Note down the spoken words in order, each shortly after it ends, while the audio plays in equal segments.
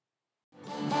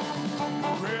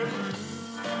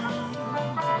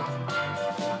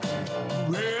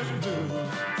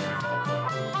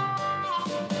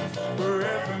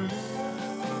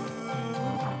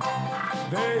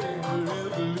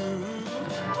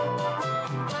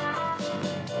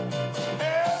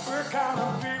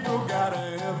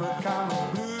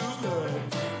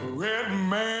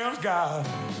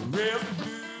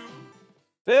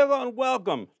Hello and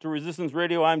welcome to Resistance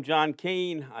Radio. I'm John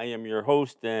Kane. I am your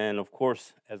host, and of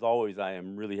course, as always, I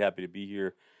am really happy to be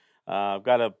here. I've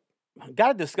got a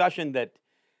discussion that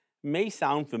may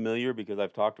sound familiar because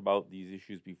I've talked about these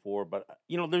issues before, but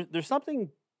there's something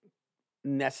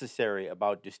necessary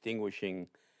about distinguishing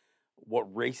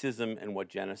what racism and what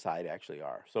genocide actually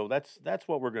are. So that's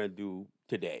what we're going to do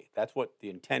today. That's what the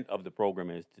intent of the program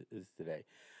is today.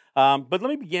 But let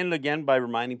me begin again by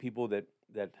reminding people that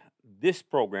this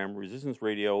program, Resistance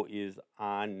Radio, is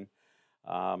on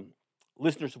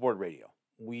listener-supported radio.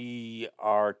 We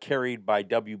are carried by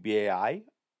WBAI,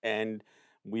 and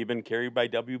we've been carried by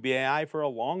WBAI for a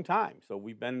long time. So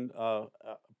we've been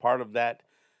part of that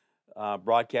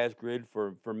broadcast grid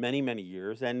for many, many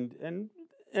years, and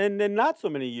in not so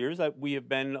many years, we have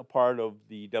been a part of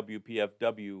the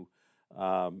WPFW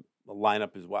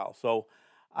lineup as well. So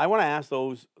I want to ask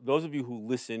those of you who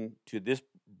listen to this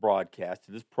broadcast,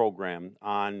 to this program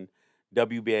on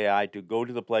WBAI, to go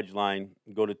to the pledge line,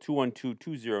 go to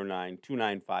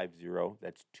 212-209-2950.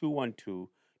 That's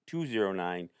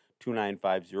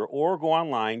 212-209-2950, or go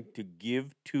online to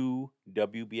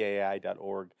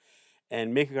give2wbai.org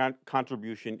and make a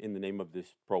contribution in the name of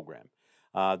this program.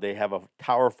 They have a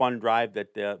Tower Fund drive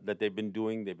that they've been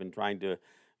doing. They've been trying to,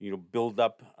 build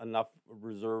up enough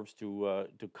reserves to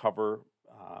cover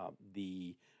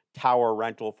the tower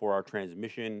rental for our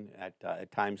transmission at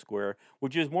Times Square,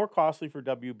 which is more costly for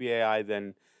WBAI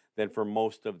than for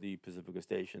most of the Pacifica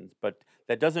stations. But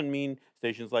that doesn't mean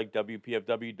stations like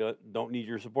WPFW don't need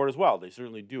your support as well. They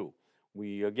certainly do.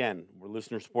 We're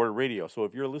listener-supported radio. So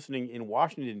if you're listening in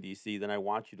Washington, D.C., then I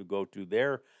want you to go to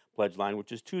their pledge line,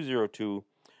 which is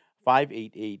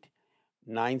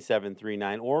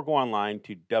 202-588-9739, or go online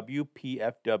to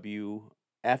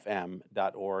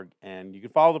WPFWFM.org, and you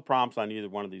can follow the prompts on either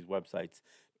one of these websites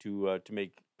to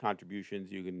make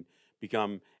contributions. You can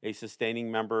become a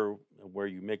sustaining member where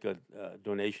you make a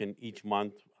donation each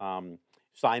month.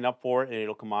 Sign up for it, and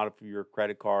it'll come out of your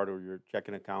credit card or your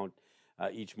checking account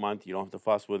each month. You don't have to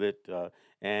fuss with it,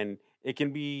 and it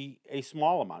can be a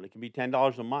small amount. It can be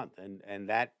 $10 a month, and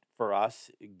that for us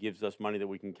gives us money that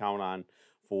we can count on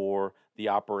for the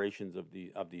operations of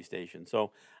these stations.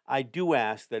 So I do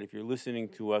ask that if you're listening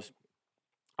to us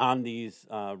on these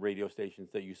radio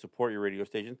stations, that you support your radio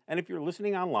station. And if you're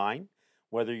listening online,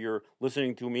 whether you're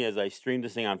listening to me as I stream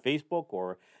this thing on Facebook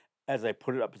or as I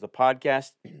put it up as a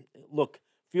podcast, look,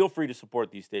 feel free to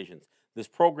support these stations. This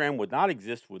program would not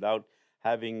exist without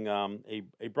having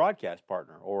a broadcast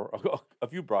partner or a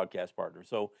few broadcast partners.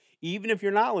 So even if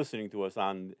you're not listening to us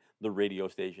on the radio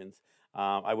stations,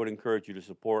 I would encourage you to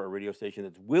support a radio station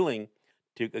that's willing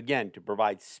to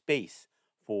provide space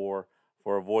for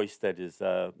a voice that is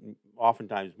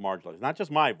oftentimes marginalized. Not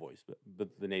just my voice, but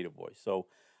the native voice. So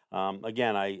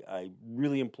I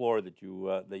really implore that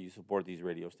you support these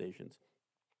radio stations.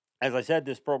 As I said,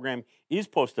 this program is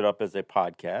posted up as a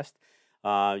podcast.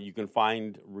 You can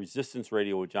find Resistance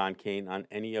Radio with John Kane on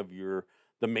any of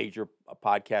the major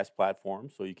podcast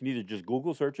platforms. So you can either just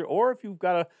Google search it, or if you've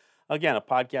got a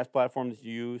podcast platform that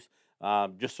you use,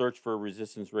 just search for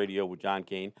Resistance Radio with John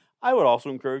Kane. I would also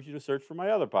encourage you to search for my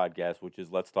other podcast, which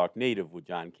is Let's Talk Native with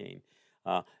John Kane.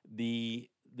 The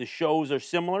shows are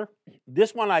similar.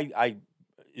 This one I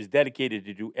is dedicated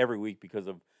to do every week because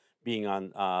of being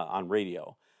on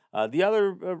radio. The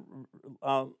other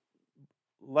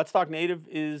Let's Talk Native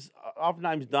is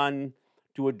oftentimes done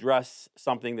to address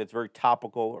something that's very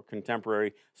topical or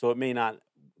contemporary, so it may not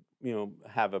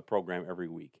have a program every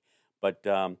week. But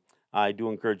I do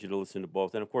encourage you to listen to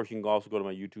both. And, of course, you can also go to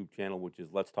my YouTube channel, which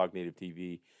is Let's Talk Native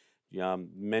TV.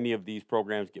 Many of these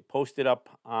programs get posted up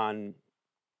on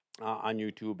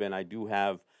YouTube, and I do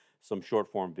have some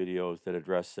short-form videos that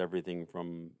address everything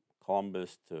from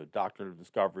Columbus to Doctrine of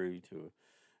Discovery to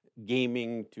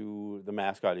gaming to the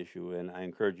mascot issue. And I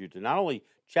encourage you to not only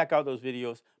check out those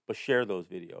videos, but share those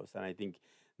videos. And I think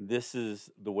this is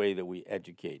the way that we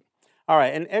educate. All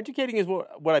right, and educating is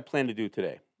what I plan to do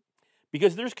today.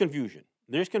 Because there's confusion.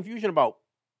 There's confusion about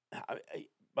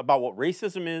what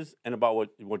racism is and about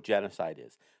what genocide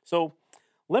is. So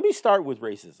let me start with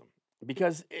racism,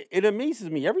 because it amazes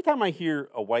me every time I hear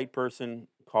a white person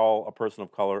call a person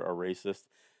of color a racist,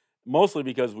 mostly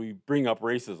because we bring up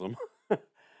racism.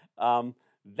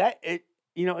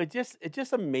 it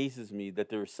just amazes me that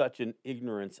there is such an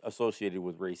ignorance associated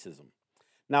with racism.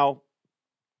 Now,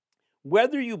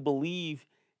 whether you believe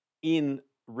in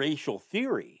racial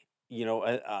theory,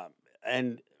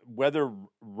 and whether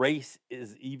race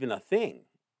is even a thing,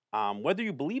 whether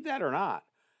you believe that or not,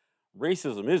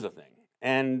 racism is a thing.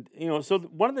 And so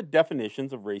one of the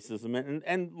definitions of racism,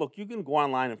 and look, you can go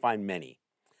online and find many,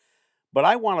 but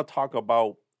I want to talk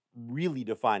about really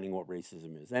defining what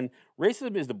racism is. And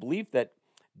racism is the belief that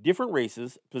different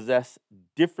races possess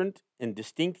different and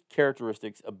distinct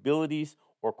characteristics, abilities,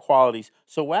 or qualities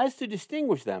so as to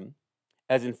distinguish them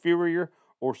as inferior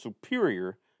or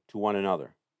superior to one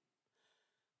another.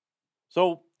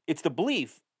 So it's the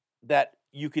belief that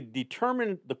you could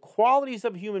determine the qualities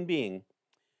of a human being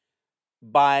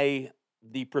by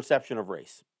the perception of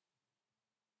race.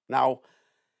 Now,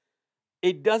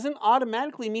 it doesn't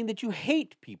automatically mean that you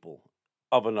hate people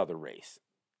of another race.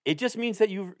 It just means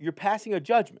that you're passing a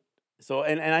judgment. So,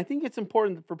 and I think it's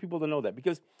important for people to know that,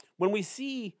 because when we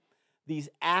see these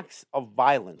acts of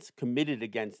violence committed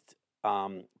against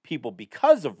people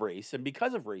because of race and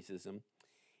because of racism,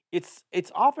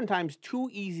 it's oftentimes too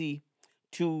easy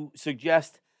to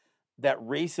suggest that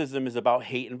racism is about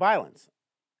hate and violence,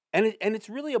 and it's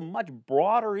really a much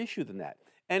broader issue than that.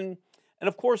 And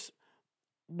of course,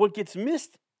 what gets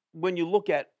missed when you look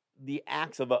at the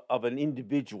acts of an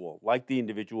individual, like the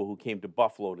individual who came to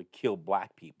Buffalo to kill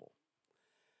black people,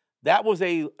 that was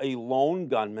a lone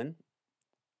gunman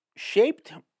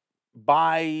shaped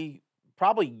by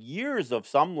probably years of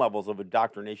some levels of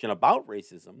indoctrination about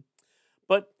racism,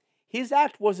 but his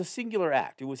act was a singular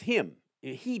act. It was him.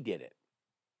 He did it.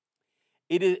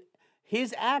 It is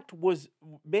his act was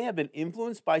may have been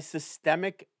influenced by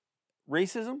systemic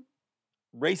racism,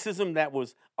 racism that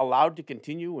was allowed to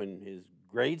continue in his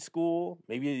grade school,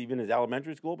 maybe even his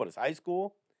elementary school, but his high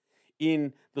school,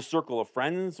 in the circle of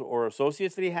friends or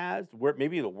associates that he has, where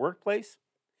maybe the workplace,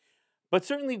 but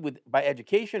certainly by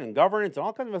education and governance and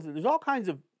all kinds of, there's all kinds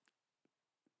of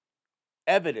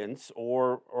evidence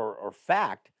or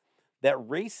fact that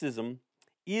racism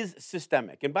is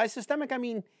systemic. And by systemic, I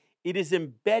mean it is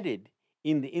embedded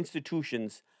in the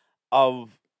institutions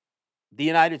of the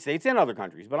United States and other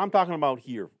countries, but I'm talking about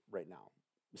here right now.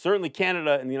 Certainly,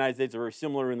 Canada and the United States are very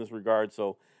similar in this regard,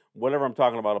 so whatever I'm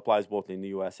talking about applies both in the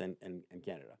US and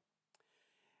Canada.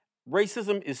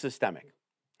 Racism is systemic.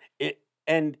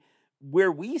 And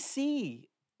where we see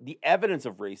the evidence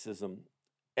of racism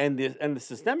and the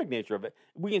systemic nature of it,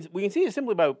 we can see it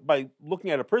simply by looking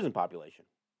at a prison population.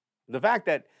 The fact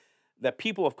that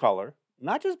people of color,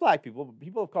 not just black people, but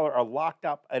people of color, are locked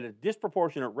up at a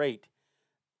disproportionate rate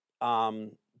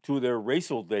to their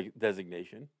racial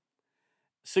designation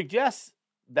suggests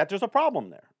that there's a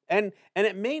problem there. And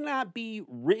it may not be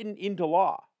written into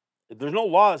law. There's no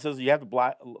law that says you have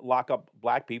to lock up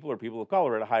black people or people of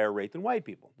color at a higher rate than white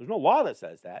people. There's no law that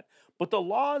says that. But the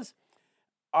laws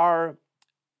have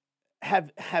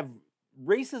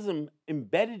racism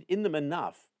embedded in them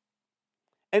enough.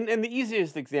 And the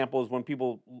easiest example is when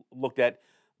people looked at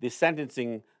the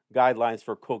sentencing guidelines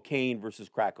for cocaine versus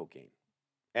crack cocaine.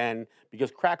 And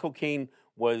because crack cocaine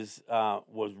was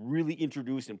really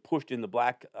introduced and pushed in the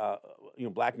black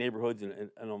neighborhoods and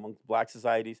amongst black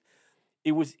societies,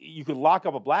 you could lock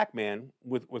up a black man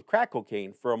with crack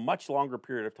cocaine for a much longer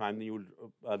period of time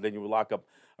than you would lock up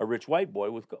a rich white boy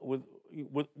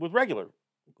with regular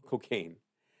cocaine,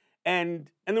 and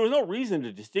there was no reason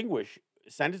to distinguish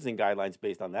sentencing guidelines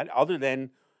based on that, other than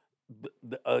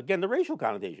again the racial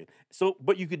connotation. So,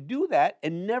 but you could do that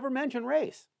and never mention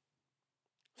race.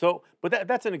 So, but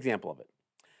that's an example of it.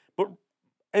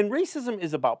 And racism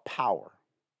is about power.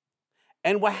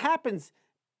 And what happens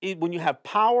when you have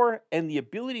power and the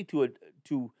ability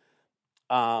to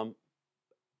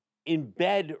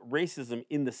embed racism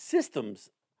in the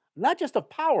systems, not just of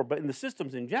power, but in the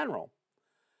systems in general,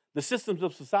 the systems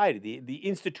of society, the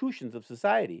institutions of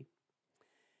society,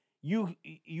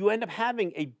 you end up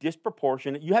having a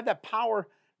disproportionate. You have that power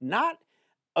not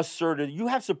asserted. You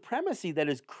have supremacy that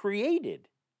is created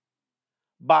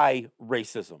by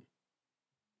racism.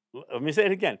 Let me say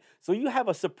it again. So you have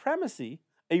a supremacy,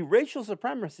 a racial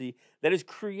supremacy that is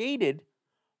created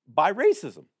by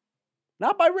racism.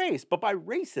 Not by race, but by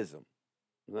racism.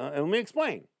 And let me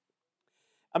explain.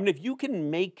 I mean, if you can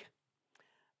make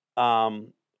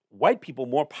white people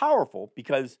more powerful,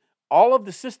 because all of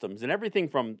the systems and everything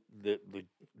from the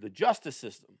justice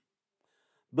system,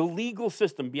 the legal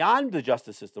system, beyond the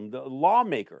justice system, the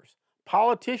lawmakers,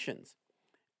 politicians,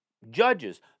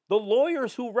 judges, the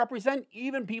lawyers who represent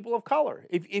even people of color.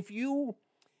 If you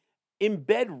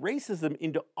embed racism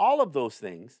into all of those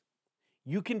things,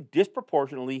 you can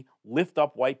disproportionately lift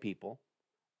up white people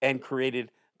and create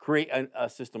a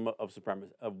system of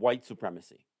supremacy, of white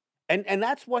supremacy. And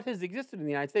that's what has existed in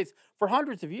the United States for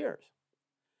hundreds of years.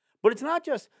 But it's not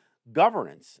just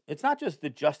governance. It's not just the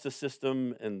justice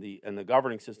system and the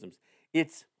governing systems.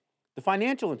 It's the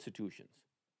financial institutions.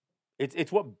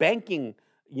 It's what banking,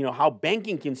 how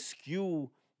banking can skew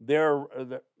their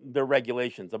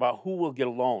regulations about who will get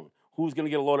a loan, who's going to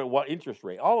get a loan at what interest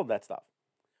rate, all of that stuff.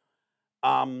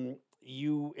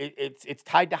 It's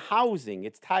tied to housing.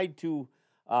 It's tied to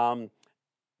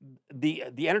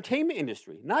the entertainment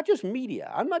industry, not just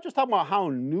media. I'm not just talking about how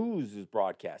news is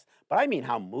broadcast, but I mean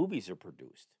how movies are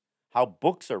produced, how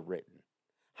books are written,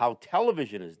 how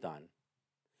television is done.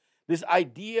 This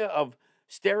idea of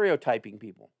stereotyping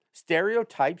people,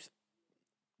 stereotypes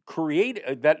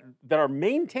that are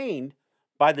maintained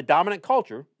by the dominant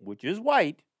culture, which is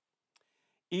white,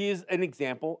 is an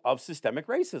example of systemic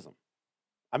racism.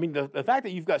 I mean, the fact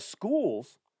that you've got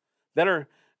schools that are,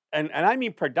 and I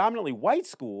mean predominantly white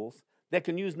schools, that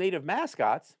can use Native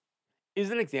mascots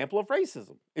is an example of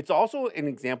racism. It's also an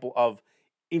example of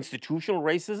institutional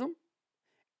racism.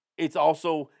 It's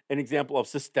also an example of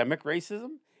systemic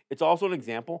racism. It's also an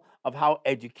example of how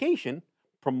education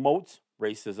promotes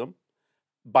racism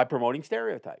by promoting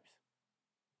stereotypes.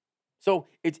 So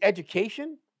it's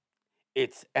education,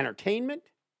 it's entertainment,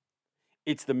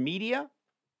 it's the media,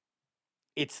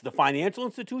 it's the financial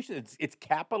institution, it's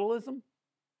capitalism.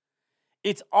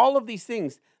 It's all of these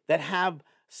things that have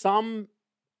some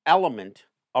element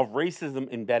of racism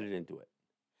embedded into it.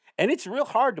 And it's real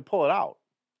hard to pull it out.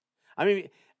 I mean,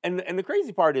 and the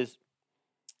crazy part is,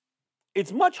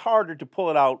 it's much harder to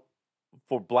pull it out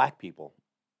for black people.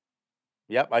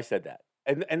 Yep, I said that.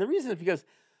 And the reason is because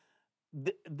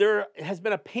there has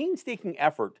been a painstaking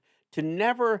effort to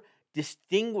never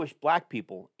distinguish black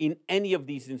people in any of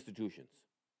these institutions,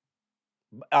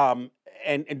 and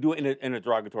do it in a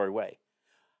derogatory way.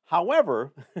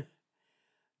 However,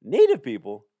 Native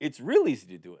people, it's real easy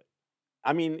to do it.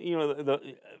 I mean,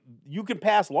 you can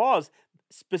pass laws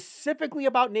specifically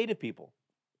about Native people.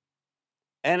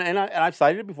 And I've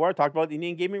cited it before. I talked about the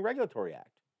Indian Gaming Regulatory Act.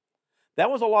 That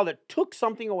was a law that took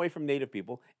something away from Native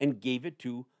people and gave it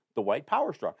to the white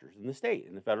power structures in the state,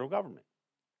 in the federal government.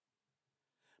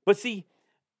 But see,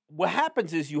 what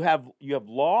happens is you have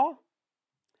law,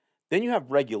 then you have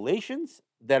regulations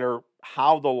that are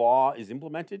how the law is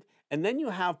implemented, and then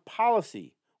you have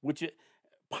policy,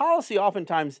 policy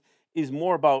oftentimes is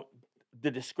more about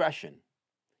the discretion.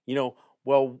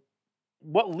 Well,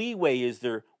 what leeway is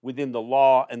there within the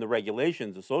law and the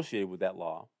regulations associated with that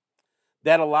law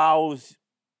that allows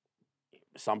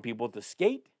some people to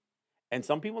skate and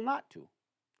some people not to?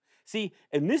 See,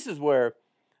 and this is where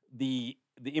the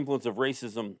influence of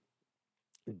racism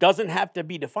doesn't have to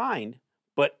be defined,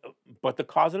 but the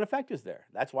cause and effect is there.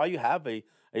 That's why you have a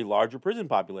larger prison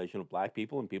population of black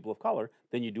people and people of color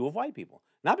than you do of white people.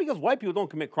 Not because white people don't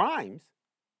commit crimes.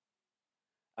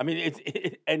 I mean,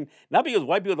 and not because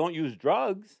white people don't use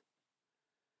drugs.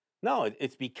 No,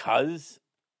 it's because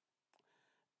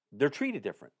they're treated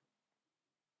different.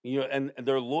 And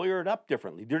they're lawyered up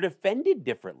differently. They're defended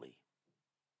differently.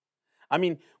 I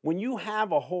mean, when you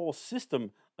have a whole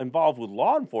system involved with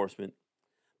law enforcement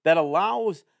that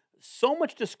allows so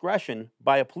much discretion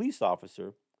by a police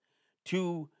officer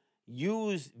to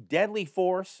use deadly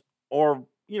force or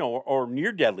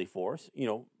near deadly force,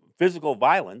 physical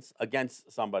violence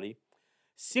against somebody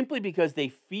simply because they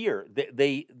fear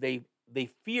they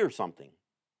fear something.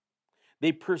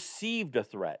 They perceived a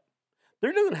threat.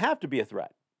 There doesn't have to be a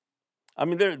threat. I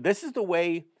mean, this is the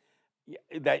way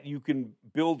that you can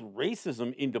build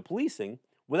racism into policing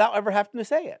without ever having to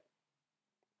say it.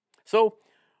 So,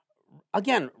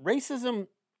 again, racism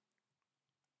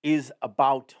is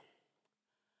about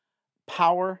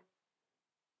power,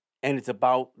 and it's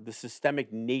about the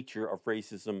systemic nature of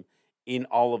racism in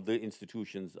all of the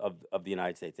institutions of the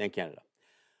United States and Canada.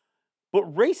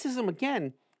 But racism,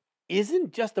 again,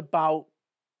 isn't just about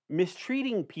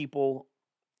mistreating people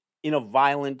in a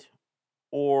violent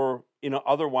or in an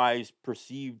otherwise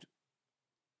perceived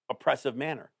oppressive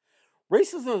manner.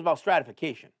 Racism is about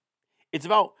stratification. It's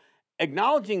about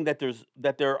acknowledging that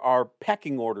there are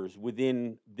pecking orders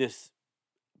within this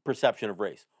perception of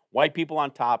race. White people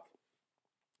on top,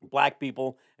 black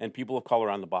people, and people of color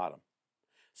on the bottom.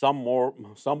 Some more,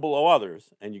 some below others,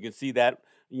 and you can see that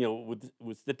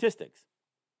with statistics.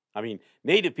 I mean,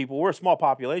 Native people, we're a small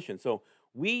population, so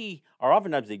we are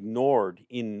oftentimes ignored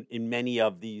in many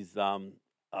of these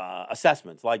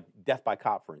assessments, like death by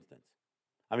cop, for instance.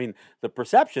 I mean, the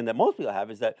perception that most people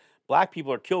have is that black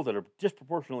people are killed at a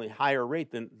disproportionately higher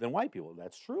rate than white people.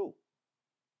 That's true.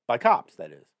 by cops,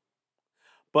 that is.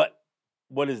 But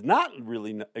what is not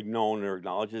really known or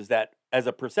acknowledged is that as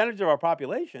a percentage of our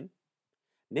population,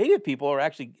 Native people are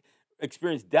actually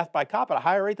experience death by cop at a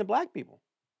higher rate than black people,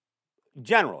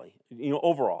 generally,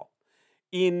 overall.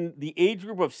 In the age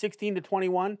group of 16 to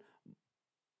 21,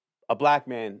 a black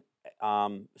man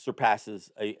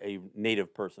surpasses a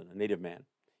Native person, a Native man,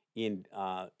 in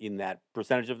that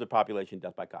percentage of the population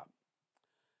death by cop.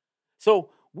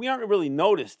 So we aren't really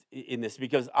noticed in this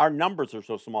because our numbers are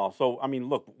so small. So I mean,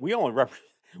 look, we only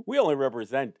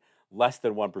represent less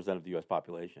than 1% of the U.S.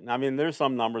 population. I mean, there's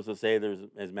some numbers that say there's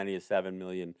as many as 7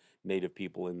 million Native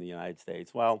people in the United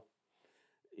States. Well,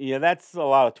 yeah, that's a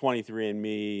lot of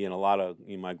 23andMe, and a lot of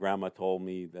my grandma told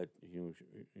me that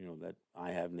that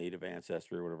I have Native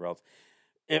ancestry or whatever else.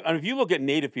 And if you look at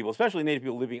Native people, especially Native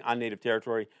people living on Native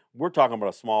territory, we're talking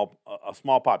about a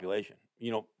small population.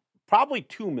 Probably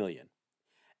 2 million,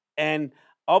 and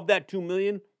of that 2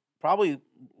 million, probably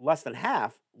less than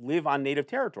half live on Native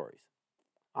territories.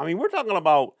 I mean, we're talking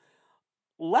about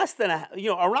less than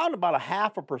around about a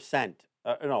half a percent.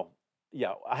 A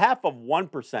half of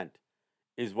 1%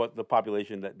 is what the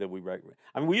population that we regulate.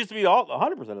 I mean, we used to be all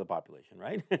 100% of the population,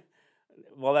 right?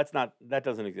 Well, that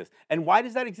doesn't exist. And why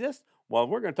does that exist? Well,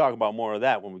 we're going to talk about more of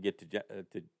that when we get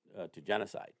to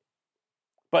genocide.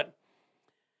 But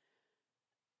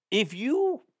if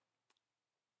you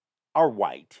are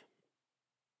white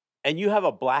and you have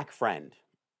a black friend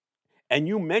and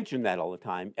you mention that all the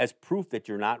time as proof that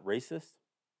you're not racist,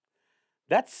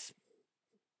 that's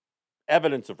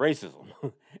evidence of racism.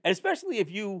 And especially if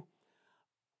you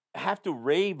have to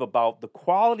rave about the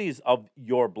qualities of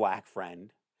your black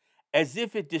friend as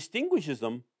if it distinguishes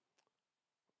them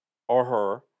or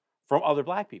her from other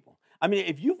black people. I mean,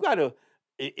 if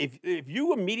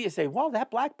you immediately say, well, that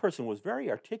black person was very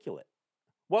articulate,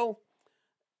 well,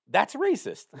 that's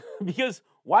racist. Because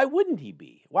why wouldn't he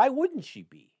be? Why wouldn't she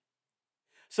be?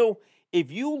 So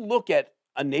if you look at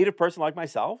a Native person like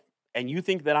myself and you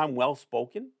think that I'm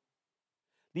well-spoken,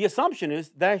 the assumption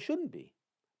is that I shouldn't be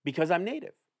because I'm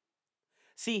Native.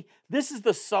 See, this is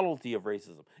the subtlety of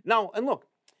racism. Now, and look,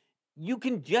 you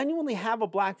can genuinely have a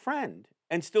black friend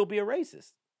and still be a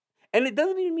racist. And it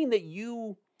doesn't even mean that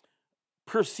you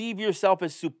perceive yourself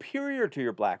as superior to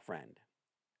your black friend.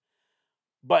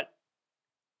 But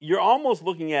you're almost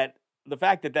looking at the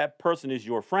fact that that person is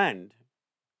your friend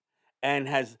and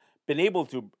has been able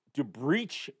to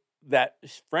breach that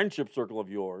friendship circle of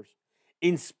yours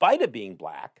in spite of being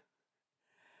black,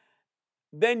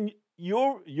 then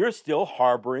you're still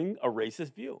harboring a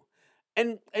racist view.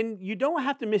 And you don't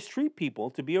have to mistreat people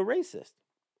to be a racist.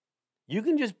 You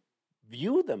can just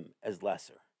view them as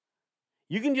lesser.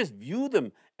 You can just view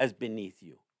them as beneath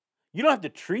you. You don't have to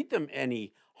treat them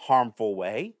any harmful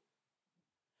way.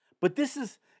 But this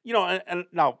is, and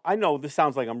now I know this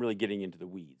sounds like I'm really getting into the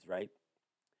weeds, right?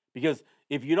 Because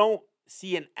if you don't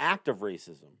see an act of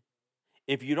racism,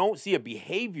 if you don't see a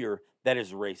behavior that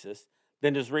is racist,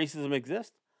 then does racism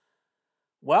exist?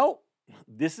 Well,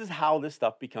 this is how this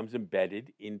stuff becomes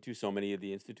embedded into so many of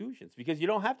the institutions because you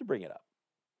don't have to bring it up.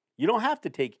 You don't have to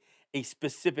take a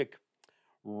specific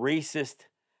racist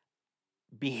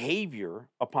behavior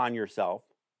upon yourself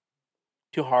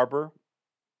to harbor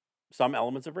some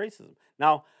elements of racism.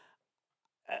 Now,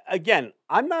 again,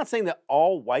 I'm not saying that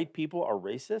all white people are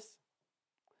racist,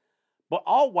 but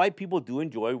all white people do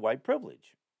enjoy white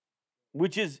privilege,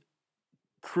 which is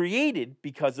created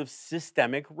because of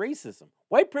systemic racism.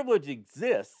 White privilege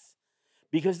exists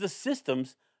because the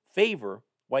systems favor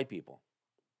white people.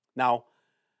 Now,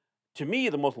 to me,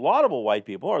 the most laudable white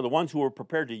people are the ones who are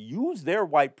prepared to use their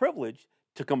white privilege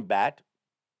to combat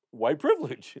white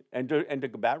privilege and to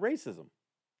combat racism.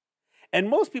 And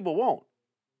most people won't.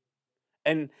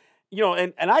 And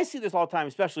I see this all the time,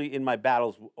 especially in my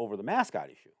battles over the mascot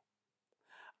issue.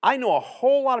 I know a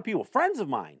whole lot of people, friends of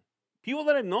mine, people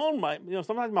that I've known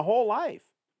sometimes my whole life,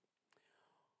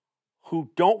 who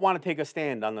don't want to take a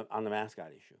stand on the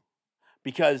mascot issue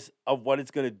because of what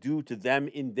it's going to do to them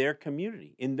in their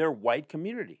community, in their white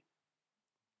community.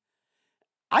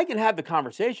 I can have the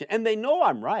conversation, and they know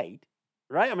I'm right?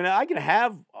 I mean, I can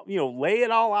have, lay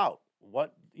it all out.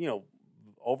 What,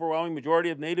 overwhelming majority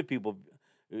of Native people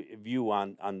view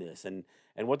on this, and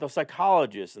what the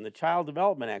psychologists and the child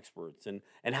development experts and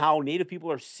how Native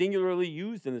people are singularly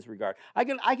used in this regard. I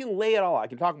can lay it all out. I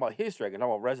can talk about history. I can talk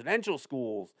about residential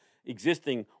schools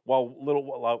existing while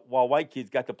white kids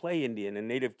got to play Indian and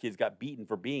Native kids got beaten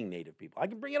for being Native people. I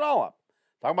can bring it all up.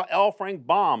 Talk about L. Frank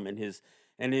Baum and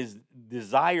his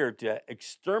desire to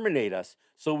exterminate us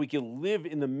so we can live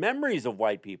in the memories of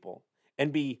white people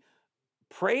and be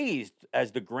praised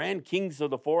as the grand kings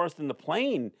of the forest and the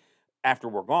plain after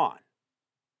we're gone.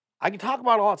 I can talk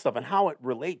about all that stuff and how it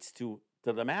relates to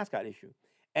the mascot issue.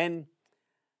 And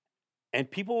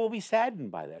people will be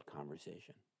saddened by that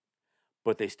conversation,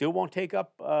 but they still won't take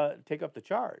up the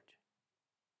charge.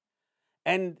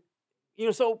 And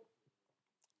so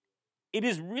it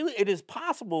is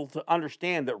possible to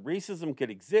understand that racism could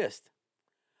exist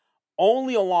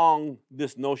only along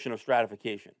this notion of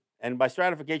stratification. And by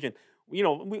stratification,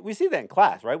 we see that in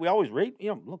class, right? We always rate,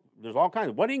 look, there's all kinds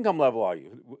of, what income level are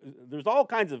you? There's all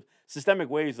kinds of systemic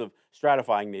ways of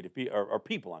stratifying Native people, or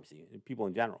people, I'm seeing, people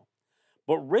in general.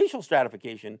 But racial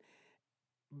stratification,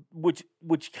 which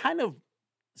kind of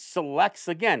selects,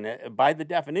 again, by the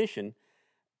definition,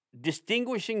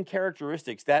 distinguishing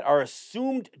characteristics that are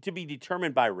assumed to be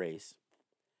determined by race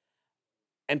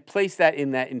and place that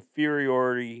in that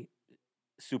inferiority,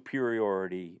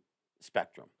 superiority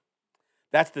spectrum.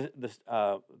 That's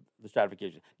the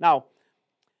stratification. Now,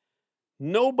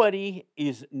 nobody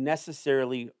is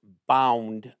necessarily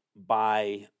bound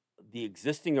by the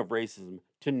existing of racism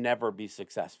to never be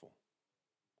successful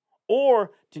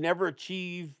or to never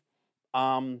achieve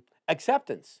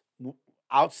acceptance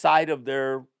outside of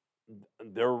their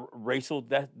racial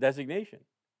designation.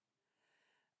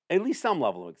 At least some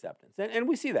level of acceptance. And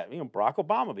we see that. Barack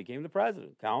Obama became the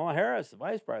president. Kamala Harris, the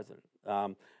vice president.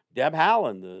 Deb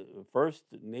Haaland, the first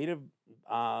Native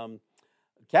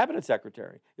cabinet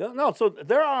secretary. No, so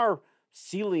there are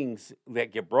ceilings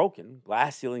that get broken,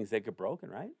 glass ceilings that get broken,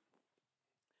 right?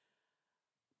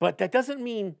 But that doesn't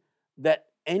mean that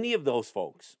any of those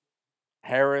folks,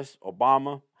 Harris,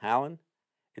 Obama, Haaland,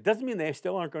 it doesn't mean they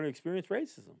still aren't going to experience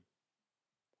racism.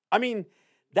 I mean,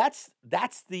 that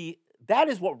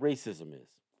is what racism is.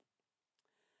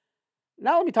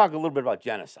 Now let me talk a little bit about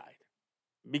genocide,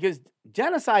 because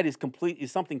genocide is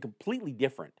something completely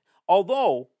different.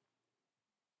 Although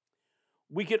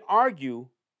we could argue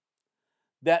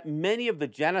that many of the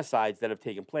genocides that have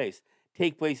taken place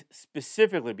take place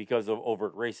specifically because of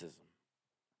overt racism.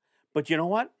 But you know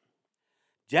what?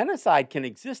 Genocide can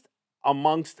exist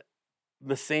amongst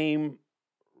the same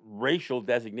racial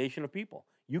designation of people.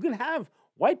 You can have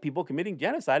white people committing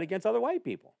genocide against other white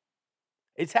people.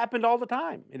 It's happened all the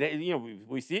time.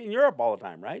 We see it in Europe all the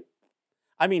time, right?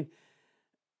 I mean,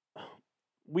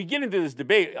 we get into this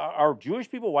debate, are Jewish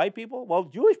people white people? Well,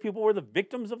 Jewish people were the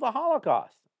victims of the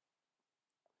Holocaust.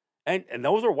 And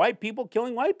those are white people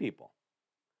killing white people.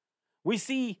 We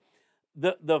see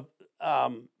what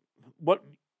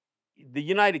the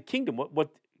United Kingdom, what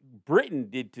Britain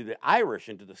did to the Irish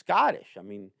and to the Scottish. I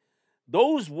mean,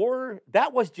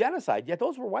 that was genocide, yet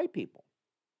those were white people.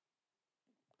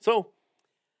 So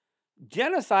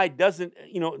genocide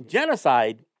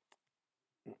genocide,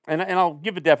 and I'll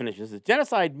give a definition. It says,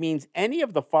 genocide means any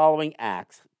of the following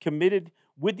acts committed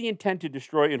with the intent to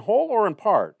destroy in whole or in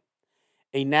part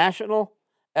a national,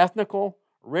 ethnical,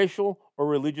 racial, or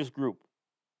religious group.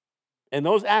 And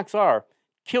those acts are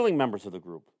killing members of the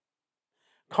group,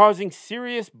 causing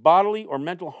serious bodily or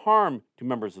mental harm to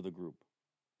members of the group,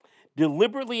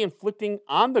 deliberately inflicting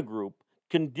on the group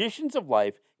conditions of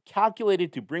life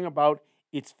calculated to bring about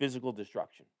its physical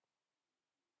destruction,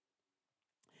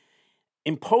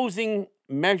 imposing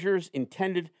measures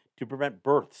intended to prevent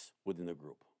births within the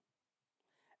group,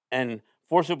 and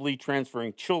forcibly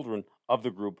transferring children of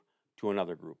the group to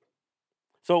another group.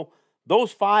 So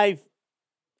those 5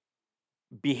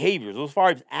 behaviors, those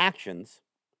 5 actions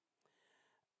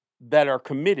that are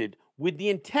committed with the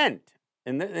intent,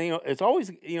 and it's always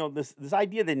this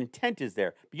idea that intent is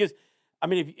there, because I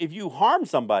mean, if you harm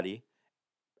somebody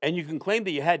and you can claim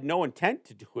that you had no intent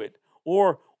to do it,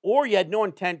 or you had no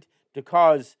intent to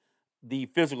cause the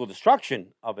physical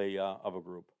destruction of a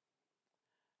group,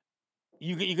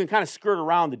 you can kind of skirt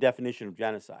around the definition of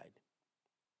genocide.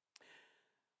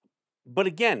 But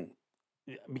again,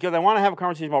 because I want to have a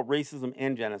conversation about racism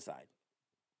and genocide,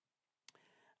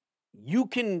 you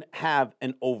can have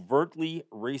an overtly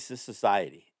racist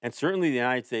society, and certainly the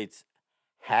United States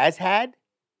has had,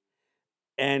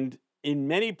 and in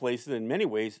many places, in many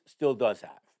ways, still does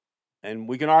have. And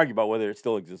we can argue about whether it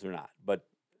still exists or not, but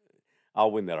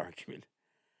I'll win that argument.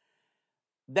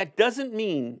 That doesn't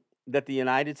mean that the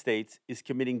United States is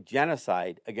committing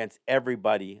genocide against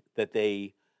everybody that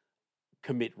they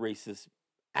commit racist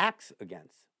acts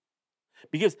against.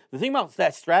 Because the thing about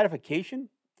that stratification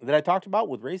that I talked about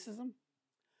with racism,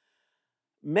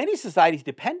 many societies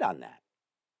depend on that.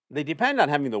 They depend on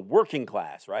having the working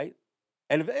class, right?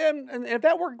 And if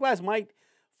that working class might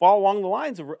fall along the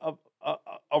lines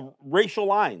of racial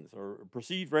lines or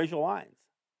perceived racial lines.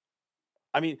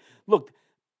 I mean, look,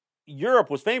 Europe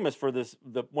was famous for this,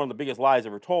 one of the biggest lies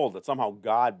ever told, that somehow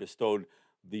God bestowed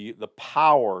the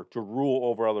power to rule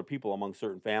over other people among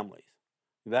certain families.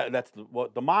 That's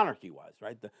what the monarchy was,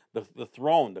 right? The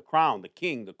throne, the crown, the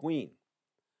king, the queen.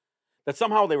 That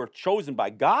somehow they were chosen by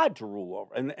God to rule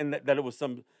over, and that it was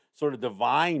some sort of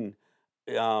divine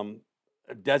um,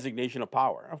 designation of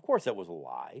power. Of course, that was a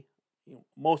lie.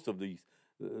 Most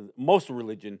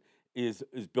religion is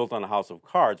built on a house of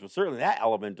cards, but certainly that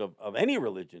element of any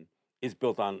religion is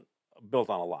built on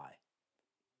a lie.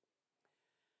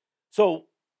 So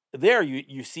there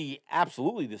you see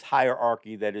absolutely this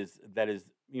hierarchy that is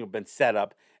been set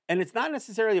up, and it's not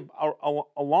necessarily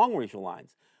along racial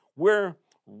lines. Where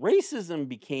racism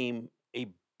became a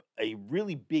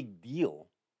really big deal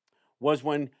was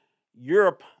when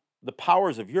Europe, the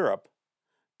powers of Europe,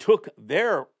 took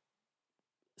their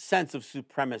sense of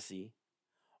supremacy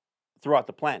throughout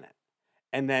the planet,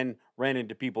 and then ran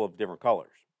into people of different colors.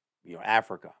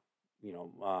 Africa,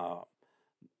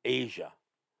 Asia,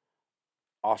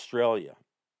 Australia,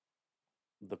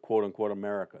 the quote unquote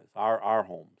Americas, our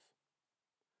homes.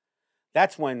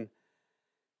 That's when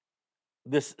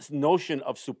this notion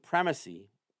of supremacy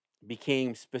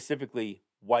became specifically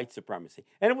white supremacy.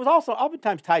 And it was also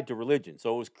oftentimes tied to religion.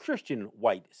 So it was Christian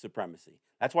white supremacy.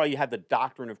 That's why you had the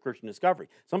doctrine of Christian discovery.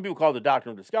 Some people call it the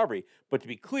doctrine of discovery, but to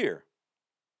be clear,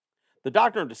 the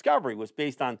doctrine of discovery was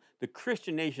based on the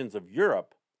Christian nations of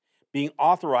Europe being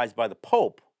authorized by the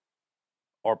Pope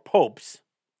or popes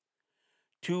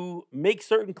to make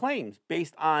certain claims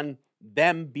based on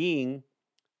them being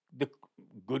the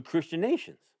good Christian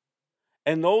nations.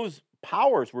 And those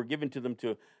powers were given to them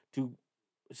to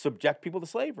subject people to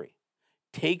slavery,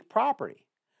 take property,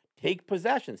 take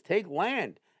possessions, take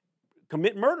land,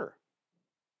 commit murder.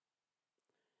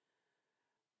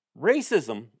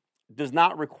 Racism does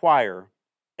not require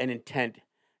an intent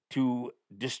to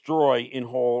destroy in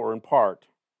whole or in part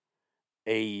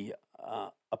a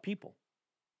people.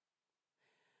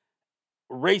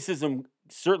 Racism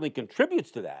certainly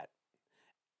contributes to that,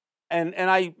 and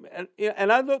I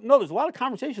know there's a lot of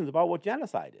conversations about what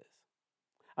genocide is.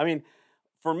 I mean,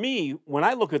 for me, when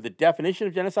I look at the definition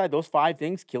of genocide, those 5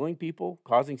 things: killing people,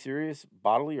 causing serious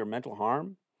bodily or mental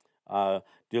harm,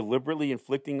 deliberately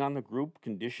inflicting on the group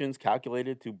conditions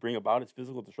calculated to bring about its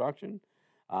physical destruction,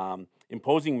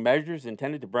 imposing measures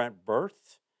intended to prevent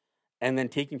births, and then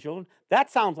taking children.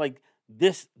 That sounds like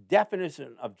this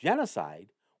definition of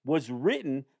genocide was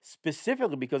written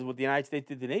specifically because of what the United States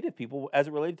did to Native people as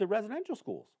it related to residential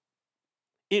schools.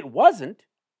 It wasn't.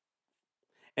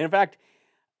 And in fact,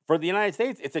 for the United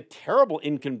States, it's a terrible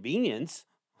inconvenience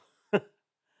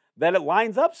that it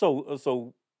lines up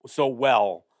so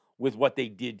well with what they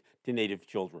did to Native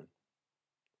children.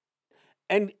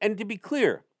 And to be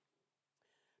clear,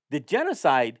 the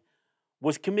genocide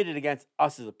was committed against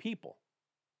us as a people.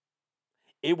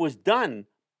 It was done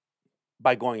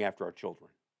by going after our children.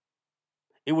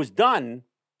 It was done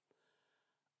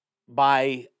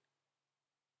by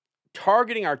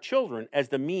targeting our children as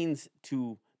the means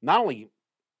to not only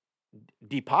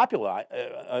depopulate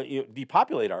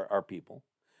our people.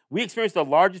 We experienced the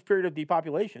largest period of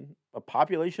depopulation, of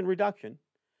population reduction,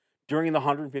 during the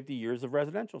 150 years of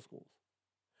residential schools.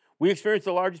 We experienced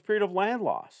the largest period of land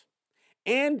loss.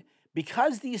 And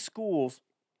because these schools,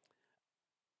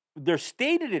 their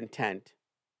stated intent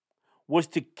was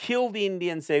to kill the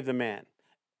Indian, save the man.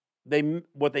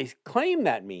 What they claim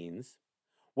that means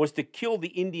was to kill the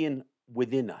Indian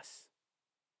within us,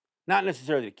 not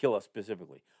necessarily to kill us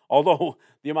specifically. Although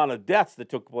the amount of deaths that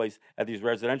took place at these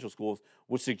residential schools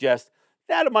would suggest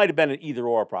that it might have been an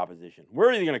either-or proposition.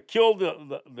 We're either going to kill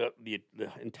the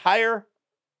entire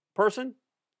person,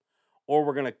 or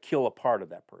we're going to kill a part of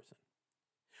that person.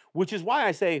 Which is why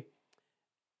I say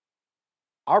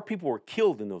our people were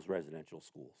killed in those residential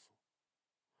schools.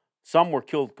 Some were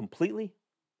killed completely,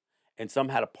 and some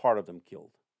had a part of them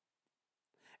killed.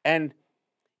 And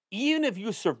even if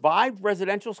you survived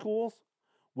residential schools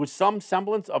with some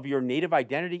semblance of your Native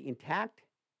identity intact,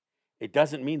 it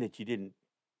doesn't mean that you didn't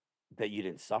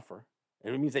suffer.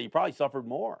 It means that you probably suffered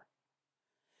more.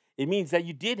 It means that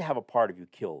you did have a part of you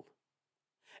killed.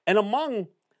 And among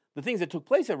the things that took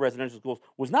place at residential schools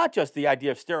was not just the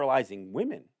idea of sterilizing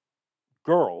women,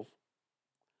 girls,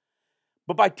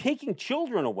 but by taking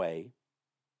children away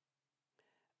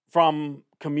from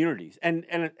communities. And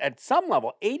at some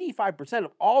level, 85%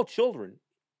 of all children,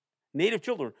 Native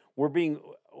children, were being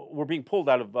pulled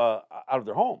out of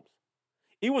their homes.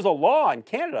 It was a law in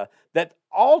Canada that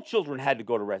all children had to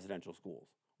go to residential schools,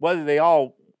 whether they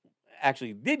all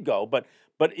actually did go, but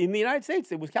in the United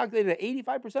States, it was calculated that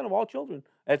 85% of all children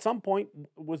at some point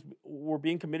were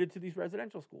being committed to these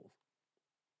residential schools.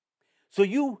 So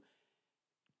you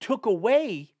took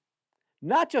away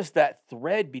not just that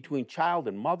thread between child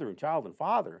and mother and child and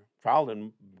father, child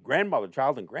and grandmother,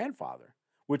 child and grandfather,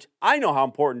 which I know how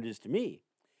important it is to me.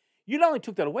 You not only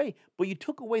took that away, but you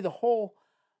took away the whole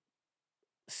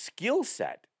skill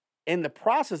set and the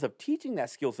process of teaching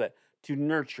that skill set to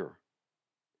nurture,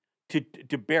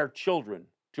 to bear children,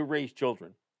 to raise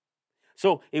children.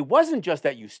 So it wasn't just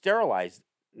that you sterilized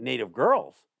Native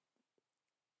girls.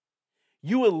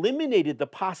 You eliminated the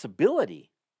possibility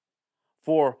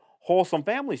for wholesome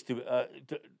families to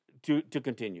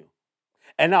continue.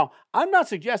 And now, I'm not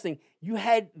suggesting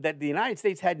that the United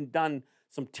States hadn't done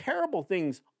some terrible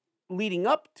things leading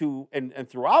up to and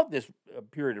throughout this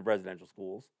period of residential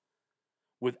schools,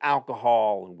 with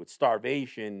alcohol and with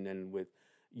starvation and with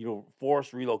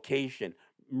forced relocation,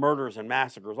 murders and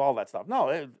massacres, all that stuff.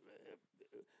 No,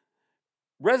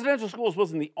 residential schools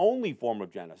wasn't the only form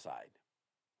of genocide.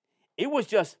 It was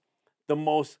just the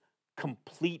most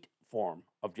complete form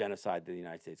of genocide that the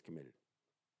United States committed.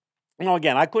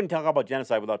 Again, I couldn't talk about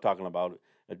genocide without talking about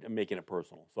it, making it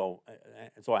personal. So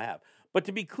I have. But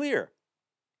to be clear,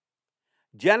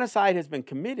 genocide has been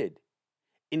committed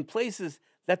in places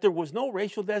that there was no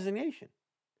racial designation.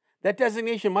 That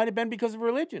designation might have been because of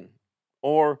religion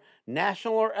or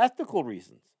national or ethnical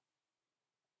reasons.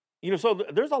 So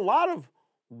there's a lot of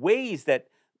ways that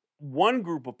one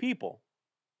group of people,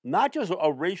 not just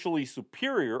a racially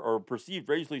superior or perceived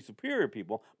racially superior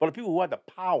people, but a people who had the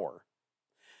power.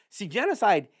 See,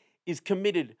 genocide is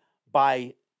committed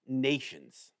by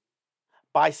nations,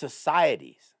 by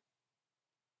societies.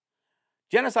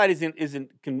 Genocide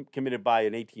isn't committed by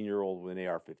an 18-year-old with an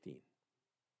AR-15.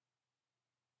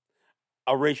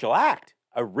 A racial act,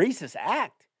 a racist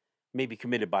act, may be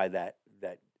committed by that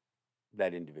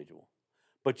individual.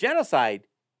 But genocide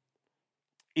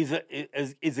is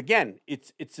again,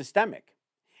 it's systemic.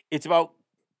 It's about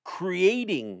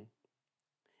creating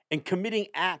and committing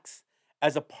acts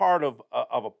as a part of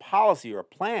a policy or a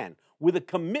plan with a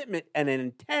commitment and an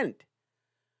intent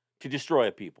to destroy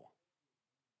a people.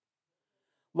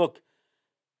 Look,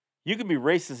 you can be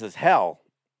racist as hell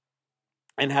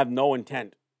and have no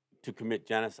intent to commit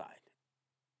genocide.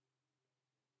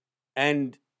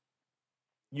 And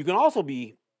you can also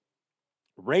be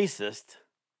racist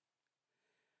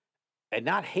and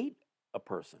not hate a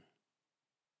person.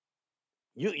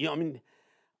 We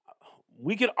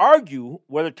could argue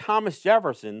whether Thomas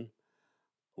Jefferson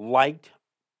liked,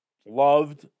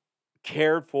 loved,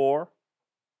 cared for,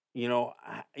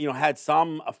 had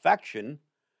some affection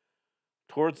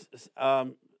towards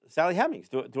Sally Hemings,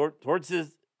 towards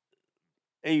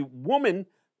a woman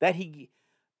that he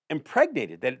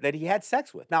impregnated, that he had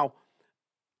sex with. Now,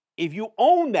 if you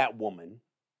own that woman,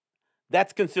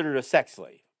 that's considered a sex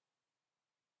slave.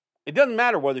 It doesn't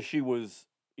matter whether she was,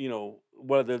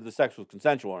 whether the sex was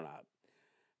consensual or not,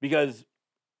 because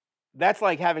that's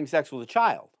like having sex with a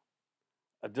child.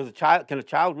 Can a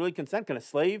child really consent? Can a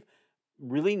slave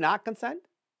really not consent?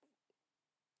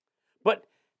 But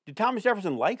did Thomas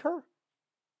Jefferson like her?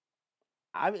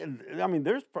 I mean,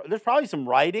 there's probably some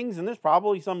writings and there's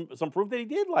probably some proof that he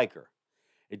did like her.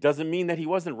 It doesn't mean that he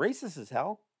wasn't racist as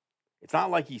hell. It's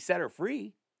not like he set her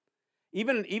free.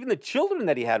 Even the children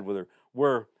that he had with her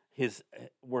were his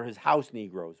house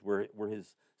Negroes, were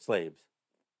his slaves.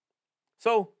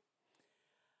 So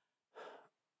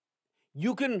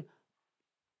you can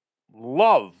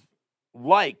love,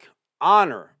 like,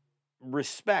 honor,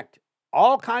 respect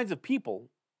all kinds of people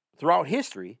throughout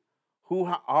history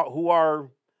who are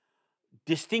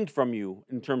distinct from you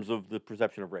in terms of the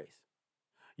perception of race.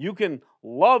 You can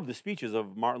love the speeches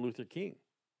of Martin Luther King.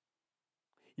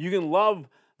 You can love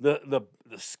the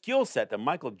skill set that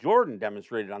Michael Jordan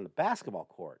demonstrated on the basketball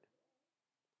court,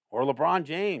 or LeBron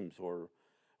James, or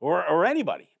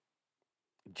anybody.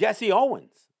 Jesse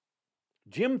Owens,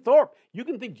 Jim Thorpe. You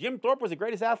can think Jim Thorpe was the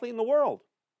greatest athlete in the world,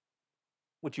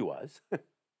 which he was.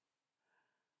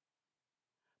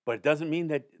 But it doesn't mean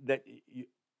that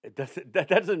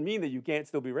doesn't mean that you can't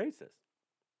still be racist.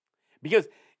 Because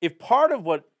if part of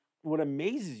what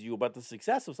amazes you about the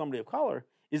success of somebody of color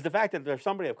is the fact that they're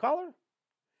somebody of color,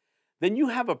 then you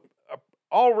have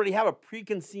already have a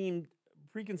preconceived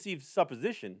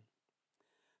supposition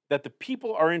that the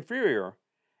people are inferior.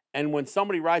 And when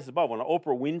somebody rises above, when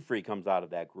Oprah Winfrey comes out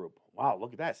of that group, wow,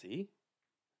 look at that, see,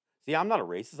 I'm not a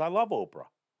racist, I love Oprah.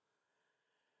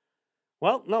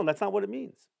 Well, no, that's not what it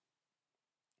means.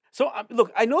 So,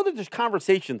 look, I know that there's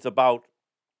conversations about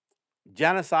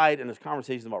genocide and there's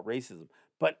conversations about racism,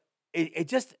 but it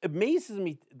just amazes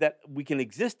me that we can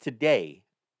exist today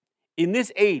in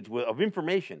this age of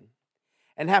information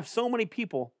and have so many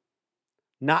people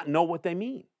not know what they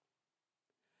mean.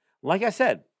 Like I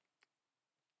said,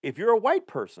 if you're a white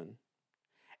person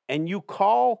and you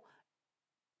call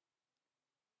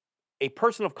a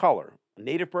person of color, a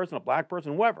native person, a black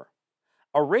person, whoever,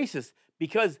 a racist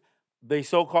because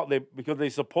because they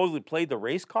supposedly played the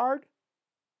race card,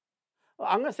 well,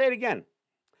 I'm going to say it again.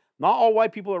 Not all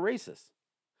white people are racist,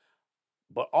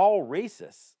 but all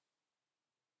racists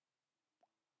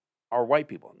are white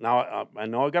people. Now, I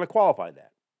know I got to qualify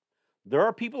that. There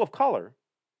are people of color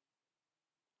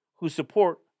who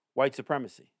support white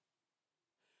supremacy,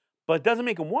 but it doesn't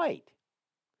make them white.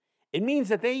 It means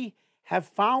that they have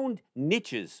found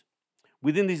niches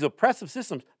within these oppressive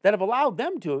systems that have allowed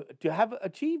them to have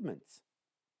achievements.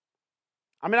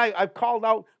 I mean, I've called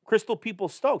out Crystal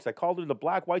Peoples-Stokes. I called her the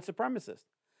black white supremacist.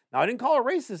 Now, I didn't call her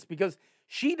racist because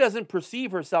she doesn't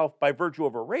perceive herself by virtue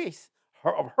of her race,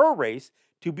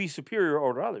 to be superior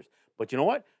over others. But you know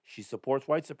what? She supports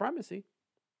white supremacy.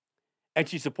 And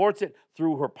she supports it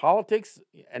through her politics.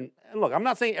 And look, I'm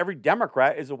not saying every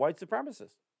Democrat is a white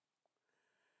supremacist.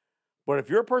 But if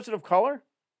you're a person of color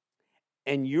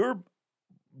and you're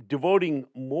devoting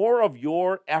more of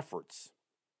your efforts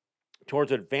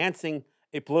towards advancing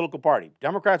a political party,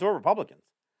 Democrats or Republicans,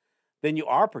 then you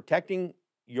are protecting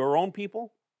your own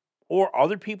people or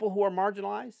other people who are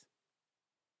marginalized,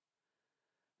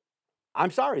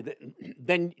 I'm sorry,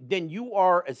 then you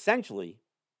are essentially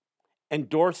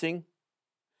endorsing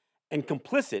and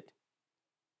complicit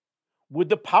with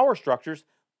the power structures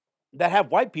that have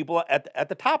white people at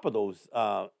the top of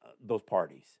those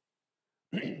parties.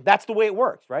 That's the way it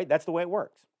works, right? That's the way it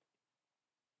works.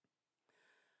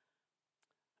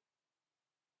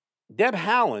 Deb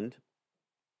Haaland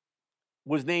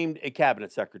was named a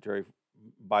cabinet secretary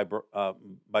by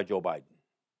Joe Biden.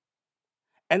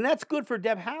 And that's good for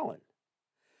Deb Haaland.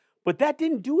 But that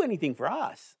didn't do anything for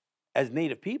us as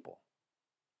Native people.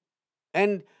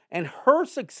 And her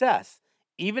success,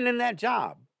 even in that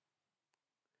job,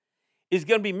 is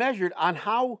going to be measured on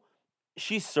how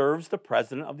she serves the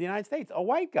president of the United States, a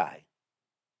white guy.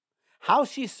 How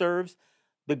she serves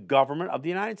the government of the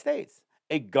United States,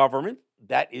 a government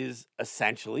that is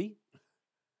essentially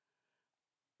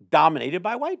dominated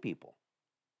by white people.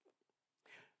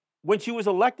 When she was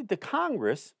elected to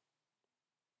Congress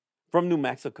from New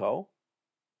Mexico,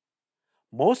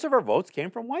 most of her votes came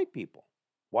from white people.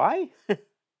 Why?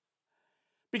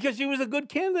 Because she was a good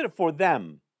candidate for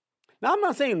them. Now, I'm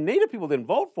not saying Native people didn't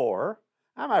vote for her.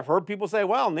 I've heard people say,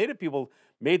 well, Native people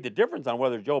made the difference on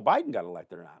whether Joe Biden got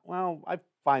elected or not. Well, I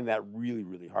find that really,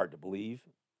 really hard to believe.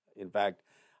 In fact,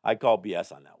 I call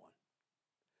BS on that one.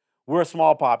 We're a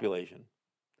small population.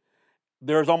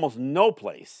 There's almost no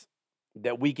place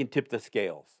that we can tip the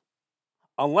scales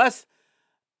unless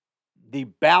the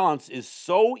balance is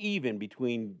so even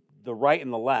between the right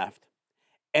and the left,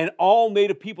 and all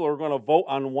Native people are going to vote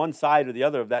on one side or the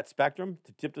other of that spectrum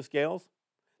to tip the scales.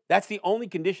 That's the only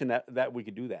condition that we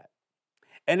could do that.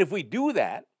 And if we do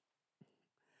that,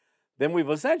 then we've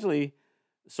essentially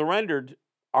surrendered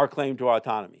our claim to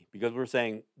autonomy because we're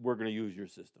saying we're going to use your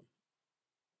system.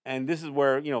 And this is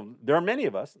where, there are many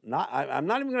of us, I'm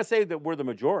not even going to say that we're the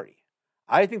majority.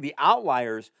 I think the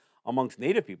outliers amongst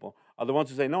Native people are the ones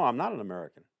who say, no, I'm not an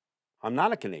American. I'm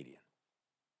not a Canadian.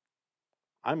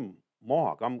 I'm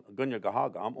Mohawk. I'm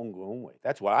Gunyagahaga. I'm Unguhumwe.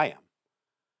 That's what I am.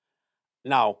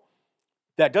 Now,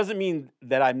 that doesn't mean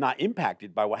that I'm not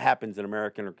impacted by what happens in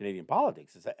American or Canadian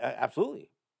politics. Absolutely.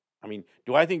 I mean,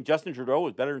 do I think Justin Trudeau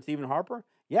is better than Stephen Harper?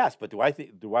 Yes, but do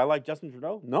I like Justin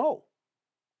Trudeau? No.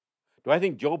 Do I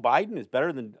think Joe Biden is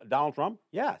better than Donald Trump?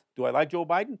 Yes. Do I like Joe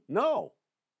Biden? No.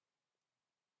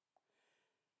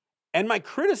 And my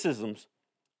criticisms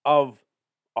of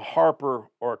a Harper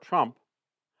or a Trump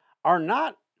are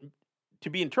not to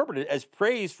be interpreted as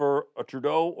praise for a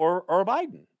Trudeau or a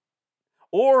Biden.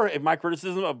 Or if my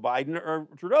criticism of Biden or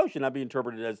Trudeau should not be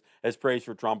interpreted as praise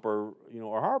for Trump or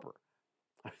Harper.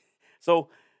 So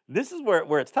this is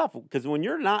where it's tough, because when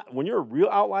you're a real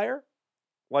outlier,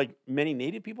 like many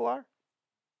Native people are,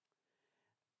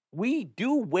 we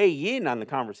do weigh in on the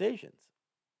conversations.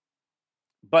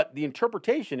 But the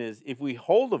interpretation is, if we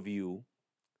hold a view,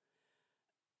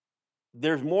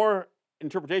 there's more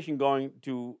interpretation going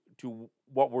to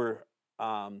what we're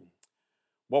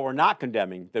not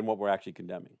condemning than what we're actually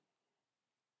condemning.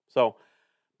 So,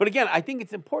 but again, I think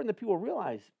it's important that people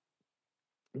realize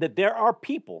that there are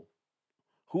people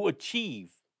who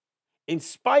achieve, in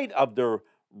spite of their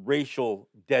racial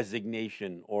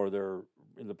designation or the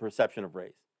perception of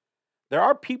race, There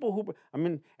are people who, I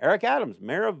mean, Eric Adams,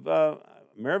 mayor of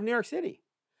New York City.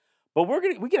 But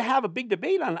we could have a big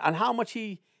debate on how much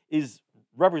he is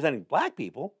representing black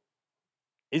people.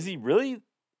 Is he really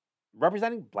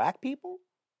representing black people?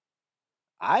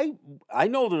 I I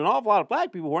know there's an awful lot of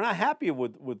black people who are not happy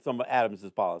with some of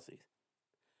Adams's policies.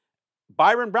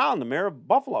 Byron Brown, the mayor of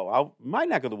Buffalo, out my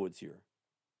neck of the woods here,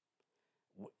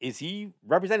 is he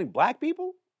representing black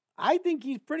people? I think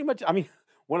he's pretty much. I mean,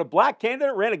 when a black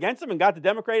candidate ran against him and got the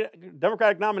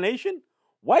Democratic nomination,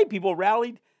 white people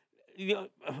rallied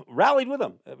with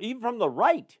him, even from the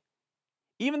right.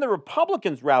 Even the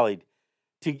Republicans rallied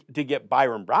to get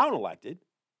Byron Brown elected.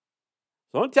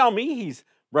 So don't tell me he's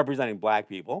representing black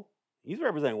people. He's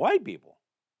representing white people.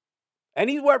 And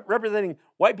he's representing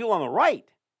white people on the right.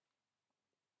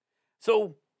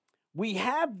 So we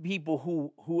have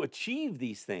people who achieve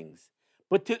these things.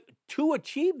 But to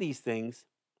achieve these things,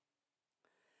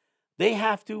 they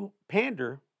have to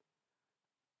pander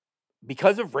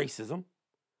because of racism,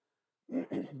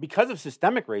 because of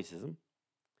systemic racism.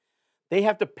 They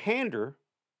have to pander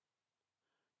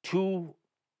to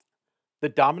the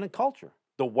dominant culture,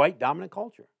 the white dominant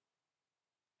culture.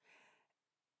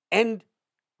 And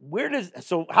how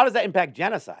does that impact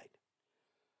genocide?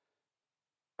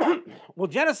 Well,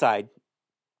 genocide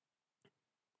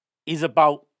is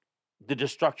about the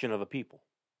destruction of a people,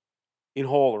 in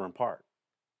whole or in part.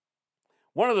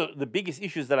 One of the biggest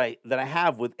issues that I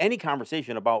have with any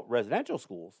conversation about residential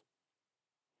schools,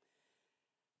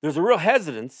 there's a real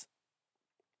hesitance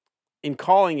in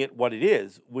calling it what it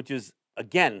is, which is,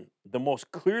 again, the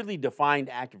most clearly defined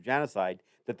act of genocide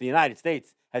that the United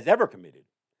States has ever committed,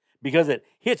 because it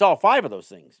hits all five of those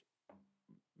things.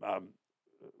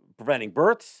 Preventing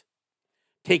births,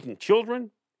 taking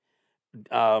children,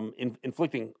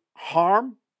 inflicting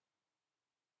harm,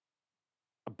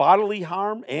 bodily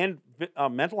harm and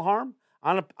mental harm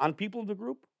on people of the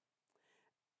group,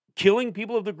 killing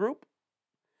people of the group,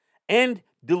 and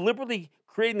deliberately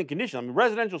creating the condition. I mean,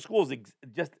 residential schools,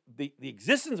 just the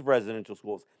existence of residential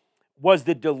schools was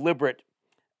the deliberate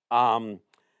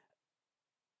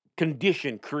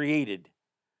condition created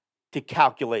to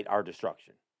calculate our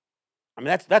destruction. I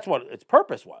mean, that's what its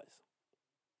purpose was.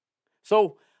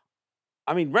 So,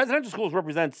 I mean, residential schools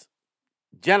represents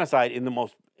genocide in the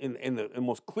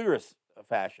most clearest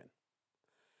fashion.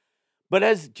 But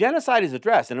as genocide is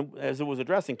addressed, and as it was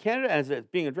addressed in Canada, and as it's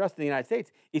being addressed in the United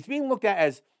States, it's being looked at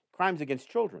as crimes against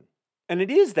children. And it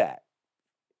is that.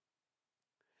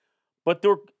 But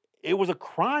it was a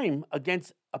crime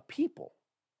against a people,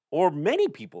 or many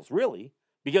peoples, really,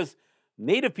 because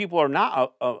Native people are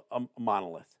not a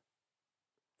monolith.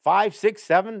 5, 6,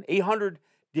 7, 800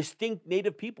 distinct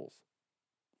Native peoples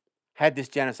had this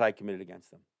genocide committed against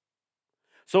them.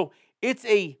 So it's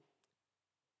a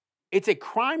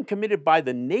crime committed by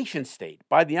the nation state,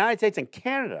 by the United States and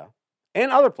Canada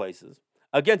and other places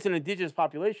against an indigenous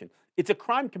population. It's a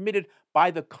crime committed by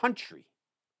the country,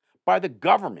 by the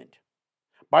government,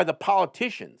 by the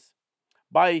politicians,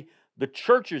 by the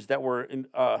churches that were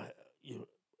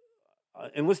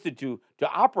enlisted to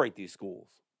operate these schools.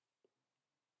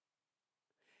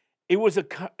 It was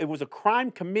a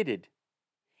crime committed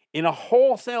in a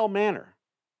wholesale manner.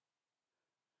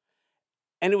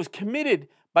 And it was committed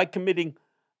by committing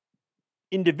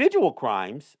individual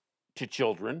crimes to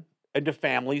children and to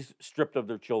families stripped of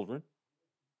their children.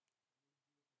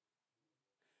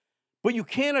 But you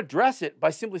can't address it by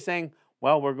simply saying,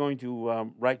 well, we're going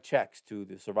to write checks to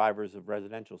the survivors of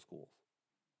residential schools.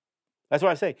 That's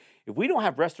why I say, if we don't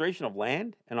have restoration of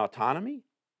land and autonomy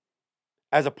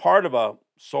as a part of a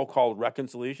so-called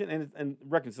reconciliation, and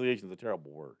reconciliation is a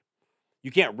terrible word.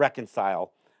 You can't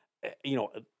reconcile,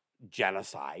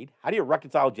 genocide. How do you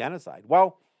reconcile genocide?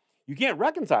 Well, you can't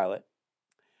reconcile it,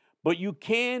 but you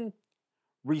can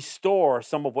restore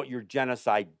some of what your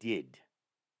genocide did.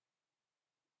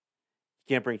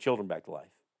 You can't bring children back to life.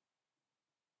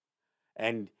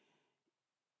 And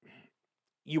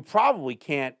you probably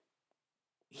can't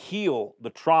heal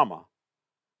the trauma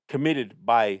committed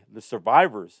by the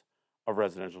survivors of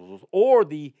residential schools or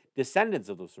the descendants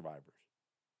of those survivors.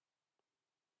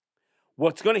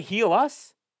 What's going to heal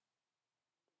us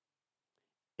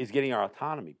is getting our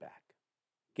autonomy back,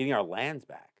 getting our lands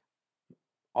back.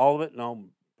 All of it? No,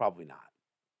 probably not.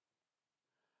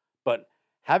 But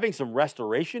having some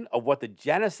restoration of what the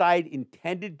genocide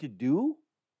intended to do,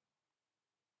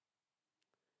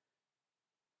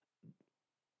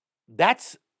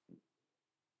 that's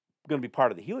going to be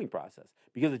part of the healing process.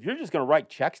 Because if you're just going to write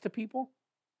checks to people,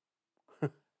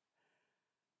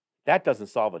 that doesn't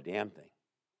solve a damn thing.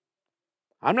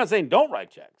 I'm not saying don't write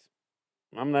checks.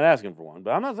 I'm not asking for one,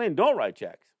 but I'm not saying don't write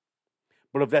checks.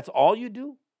 But if that's all you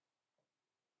do,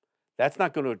 that's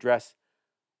not going to address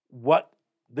what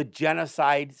the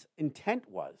genocide's intent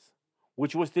was,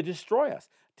 which was to destroy us.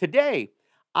 Today,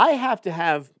 I have to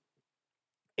have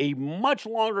a much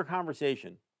longer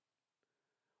conversation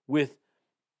with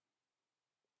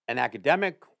an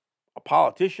academic, a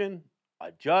politician,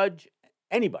 a judge,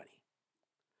 anybody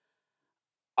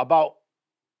about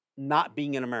not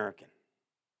being an American,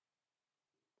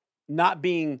 not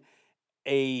being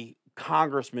a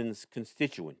congressman's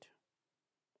constituent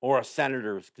or a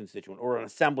senator's constituent or an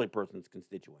assembly person's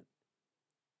constituent.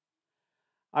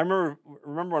 I remember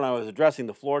when I was addressing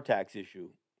the floor tax issue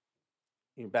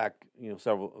back, a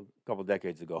couple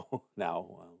decades ago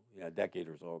now, a decade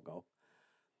or so ago.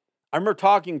 I remember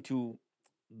talking to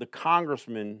the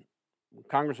Congressman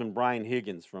Brian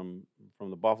Higgins from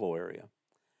the Buffalo area,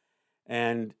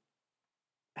 and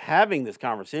having this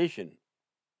conversation,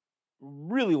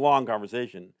 really long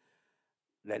conversation,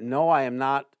 that no, I am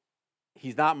not,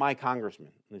 he's not my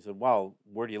congressman. And they said, well,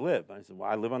 where do you live? And I said, well,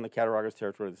 I live on the Cattaraugus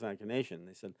territory of the Seneca Nation. And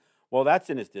they said, well, that's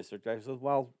in his district. I said,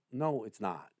 well, no, it's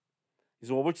not. He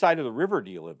said, well, which side of the river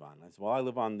do you live on? I said, well, I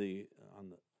live on the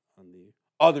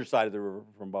other side of the river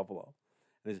from Buffalo.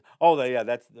 And he said, oh, yeah,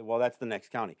 that's the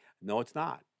next county. No, it's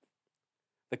not.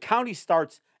 The county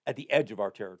starts at the edge of our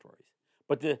territories.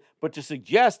 But to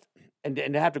suggest and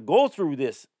to have to go through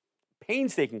this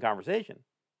painstaking conversation,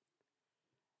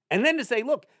 and then to say,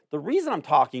 look, the reason I'm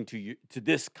talking to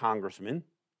this congressman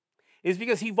is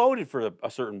because he voted for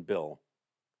a certain bill,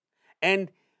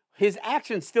 and his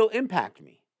actions still impact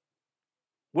me,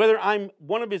 whether I'm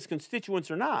one of his constituents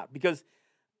or not, because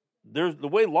the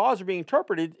way laws are being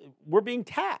interpreted, we're being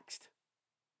taxed.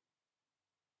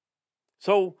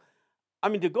 So, I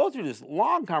mean, to go through this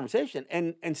long conversation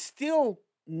and still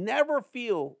never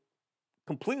feel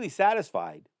completely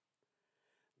satisfied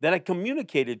that I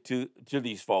communicated to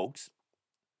these folks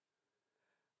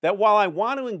that while I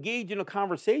want to engage in a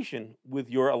conversation with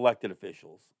your elected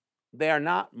officials, they are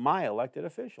not my elected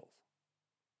officials.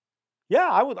 Yeah,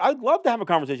 I'd love to have a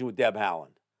conversation with Deb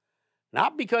Haaland.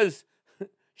 Not because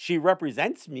she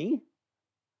represents me,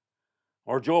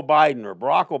 or Joe Biden, or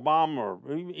Barack Obama,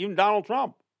 or even Donald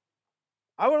Trump.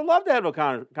 I would have loved to have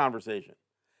a conversation.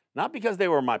 Not because they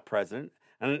were my president.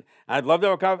 And I'd love to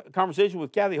have a conversation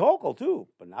with Kathy Hochul, too,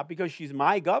 but not because she's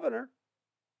my governor.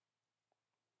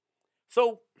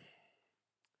 So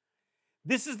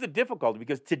this is the difficulty,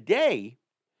 because today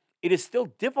it is still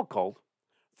difficult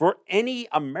for any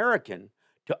American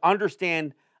to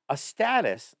understand a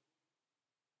status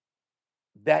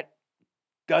that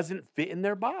doesn't fit in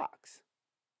their box.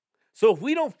 So if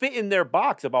we don't fit in their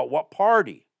box about what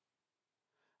party,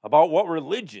 about what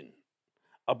religion,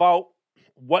 about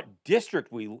what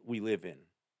district we live in,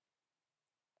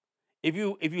 if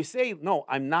you say, no,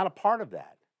 I'm not a part of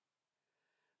that,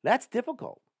 that's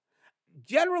difficult.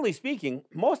 Generally speaking,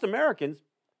 most Americans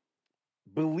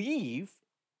believe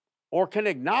or can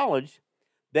acknowledge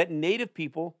that Native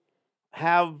people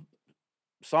have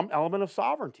some element of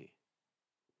sovereignty.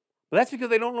 But that's because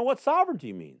they don't know what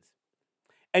sovereignty means.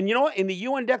 And you know what? In the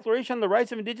UN Declaration on the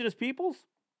Rights of Indigenous Peoples,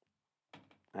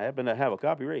 I happen to have a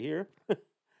copy right here,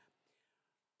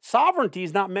 sovereignty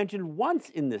is not mentioned once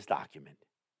in this document.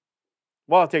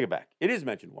 Well, I'll take it back. It is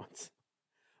mentioned once.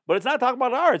 But it's not talking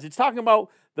about ours. It's talking about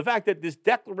the fact that this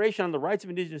Declaration on the Rights of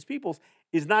Indigenous Peoples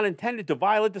is not intended to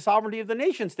violate the sovereignty of the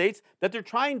nation states that they're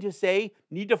trying to say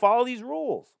need to follow these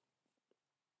rules.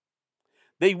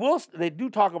 They do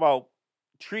talk about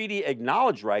treaty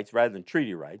acknowledged rights rather than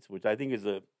treaty rights, which I think is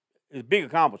a big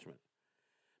accomplishment.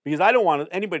 Because I don't want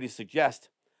anybody to suggest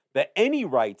that any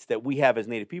rights that we have as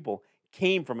Native people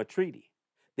came from a treaty.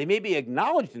 They may be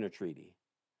acknowledged in a treaty,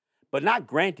 but not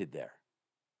granted there.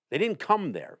 They didn't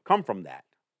come from that.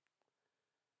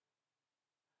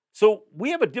 So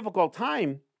we have a difficult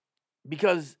time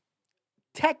because,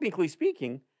 technically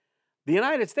speaking, the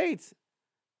United States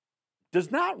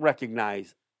does not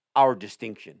recognize our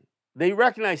distinction. They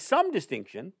recognize some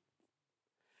distinction,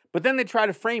 but then they try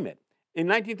to frame it. In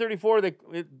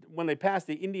 1934, when they passed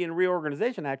the Indian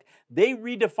Reorganization Act, they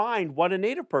redefined what a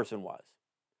Native person was.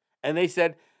 And they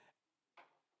said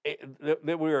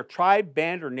that we were a tribe,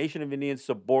 band, or nation of Indians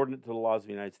subordinate to the laws of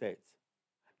the United States.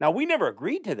 Now, we never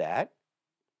agreed to that.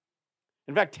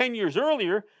 In fact, 10 years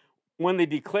earlier, when they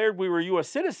declared we were U.S.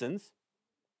 citizens,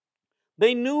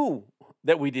 they knew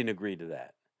that we didn't agree to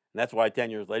that. And that's why 10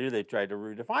 years later, they tried to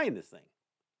redefine this thing.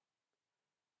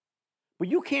 But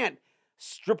you can't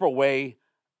strip away,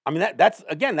 I mean, that's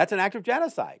an act of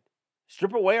genocide.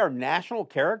 Strip away our national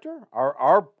character,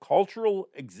 our cultural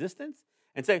existence,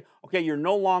 and say, okay, you're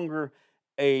no longer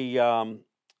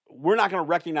we're not going to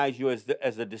recognize you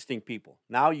as a distinct people.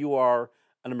 Now you are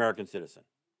an American citizen.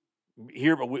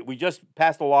 Here, we just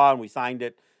passed a law and we signed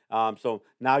it. So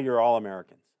now you're all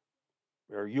Americans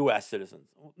or U.S. citizens.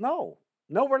 No,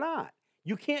 we're not.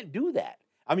 You can't do that.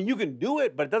 I mean, you can do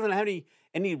it, but it doesn't have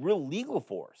any real legal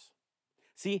force.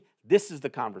 See, this is the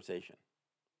conversation.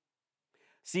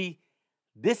 See,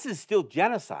 this is still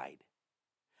genocide.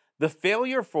 The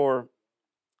failure for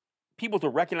people to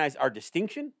recognize our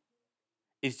distinction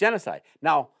is genocide.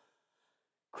 Now,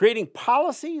 creating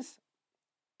policies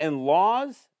and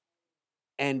laws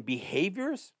and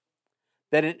behaviors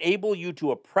that enable you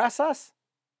to oppress us,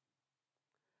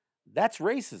 that's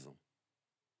racism.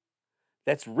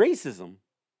 That's racism,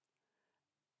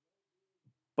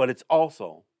 but it's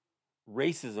also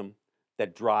racism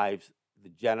that drives the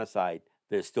genocide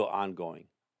that is still ongoing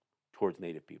towards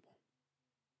Native people.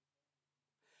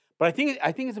 But I think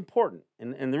it's important,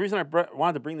 and the reason I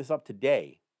wanted to bring this up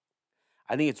today,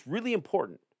 I think it's really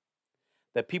important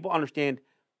that people understand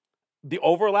the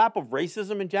overlap of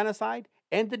racism and genocide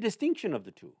and the distinction of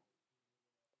the two.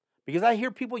 Because I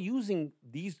hear people using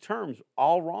these terms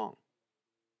all wrong.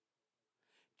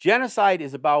 Genocide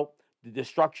is about the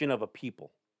destruction of a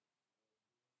people.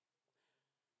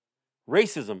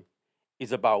 Racism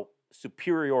is about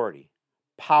superiority,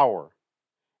 power,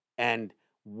 and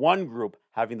one group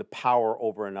having the power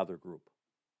over another group.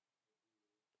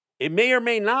 It may or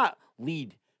may not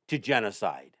lead to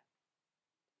genocide.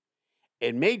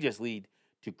 It may just lead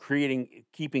to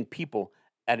keeping people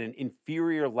at an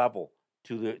inferior level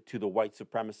to the white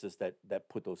supremacists that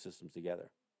put those systems together.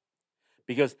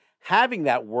 Because having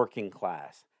that working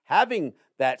class, having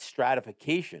that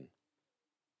stratification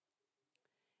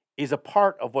is a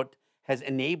part of what has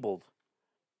enabled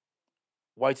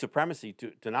white supremacy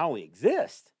to not only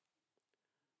exist,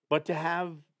 but to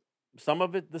have some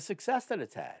of it, the success that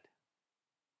it's had.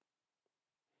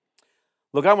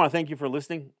 Look, I want to thank you for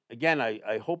listening. Again,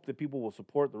 I hope that people will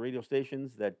support the radio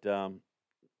stations that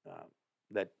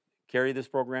carry this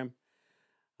program.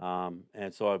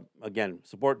 And so, again,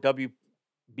 support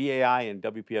WBAI and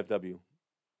WPFW.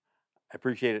 I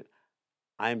appreciate it.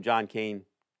 I am John Kane,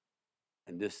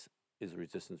 and this is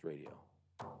Resistance Radio.